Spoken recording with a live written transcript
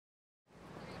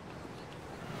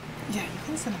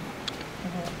can send them up.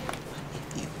 If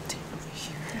you take over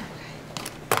here.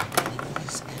 Okay. And you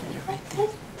just edit it right there.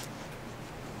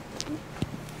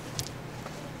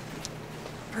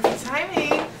 Perfect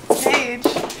timing. Paige,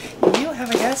 you have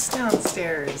a guest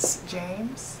downstairs.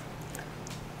 James?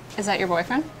 Is that your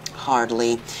boyfriend?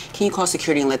 Hardly. Can you call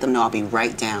security and let them know I'll be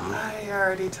right down? I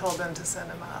already told them to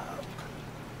send him up.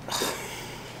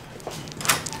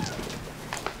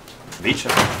 Misha,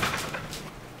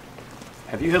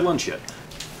 have you had lunch yet?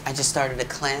 I just started a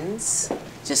cleanse.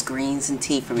 Just greens and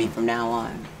tea for me from now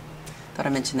on. Thought I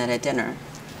mentioned that at dinner.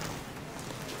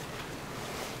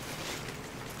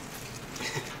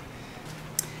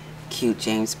 Cute,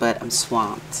 James, but I'm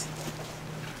swamped.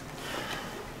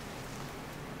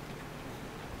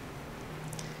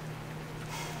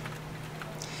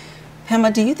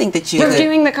 Pema, do you think that you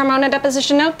Reviewing the Carmona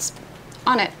deposition notes?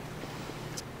 On it.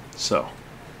 So,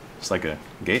 it's like a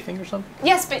gay thing or something?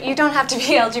 Yes, but you don't have to be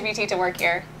LGBT to work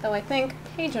here. Though I think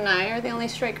Paige and I are the only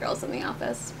straight girls in the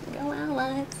office. Go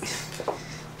Alex.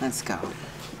 Let's go.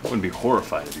 I wouldn't be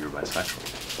horrified if you were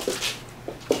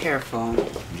bisexual. Careful.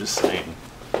 I'm just saying.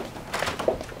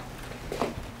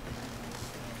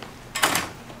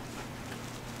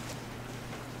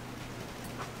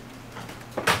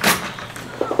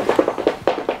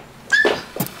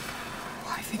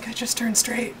 Just turned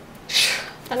straight.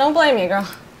 I don't blame you, girl.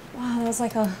 Wow, that was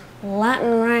like a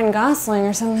Latin Ryan Gosling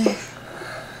or something.